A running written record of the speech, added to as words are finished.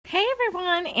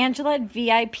everyone, Angela at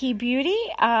VIP Beauty.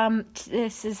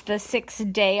 This is the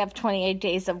 6th day of 28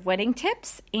 days of wedding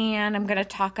tips, and I'm going to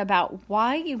talk about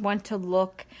why you want to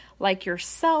look like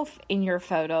yourself in your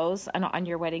photos on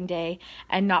your wedding day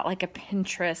and not like a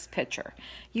Pinterest picture.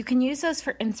 You can use those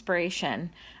for inspiration.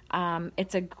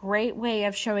 It's a great way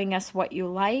of showing us what you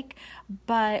like,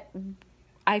 but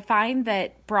I find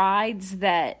that brides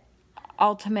that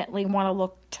ultimately want to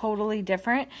look totally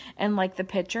different and like the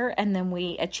picture, and then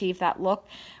we achieve that look,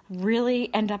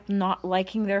 really end up not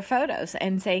liking their photos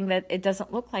and saying that it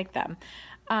doesn't look like them.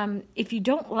 If you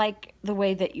don't like the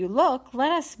way that you look,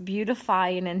 let us beautify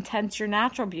and enhance your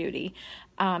natural beauty.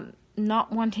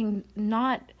 Not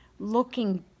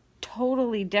looking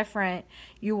totally different,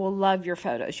 you will love your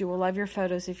photos. You will love your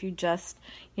photos if you just,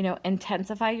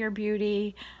 intensify your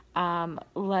beauty.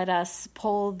 Let us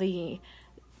pull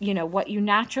what you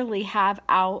naturally have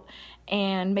out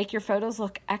and make your photos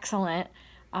look excellent.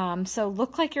 So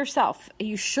look like yourself.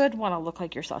 You should want to look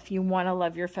like yourself. You want to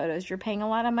love your photos. You're paying a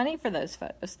lot of money for those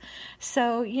photos.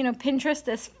 So, Pinterest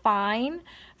is fine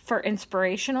for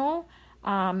inspirational.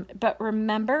 But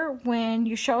remember, when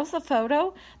you show us a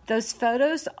photo, those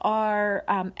photos are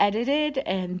edited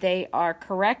and they are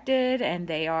corrected and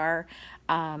they are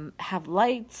have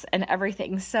lights and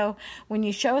everything. So when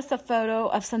you show us a photo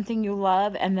of something you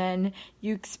love and then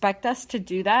you expect us to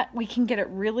do that, we can get it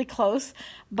really close,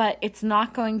 but it's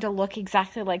not going to look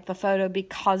exactly like the photo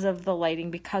because of the lighting,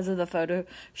 because of the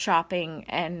photoshopping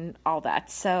and all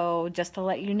that. So just to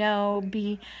let you know,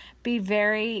 be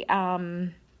very,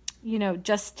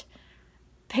 just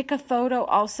pick a photo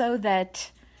also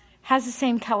that has the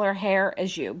same color hair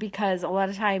as you, because a lot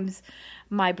of times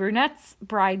my brunettes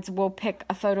brides will pick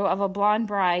a photo of a blonde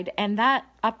bride and that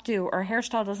updo or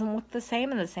hairstyle doesn't look the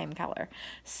same in the same color.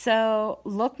 So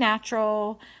look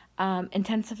natural,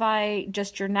 intensify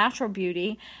just your natural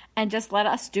beauty, and just let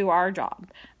us do our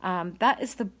job. That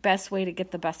is the best way to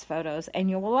get the best photos, and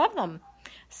you will love them.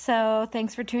 So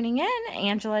thanks for tuning in.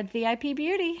 Angela at VIP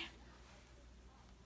Beauty.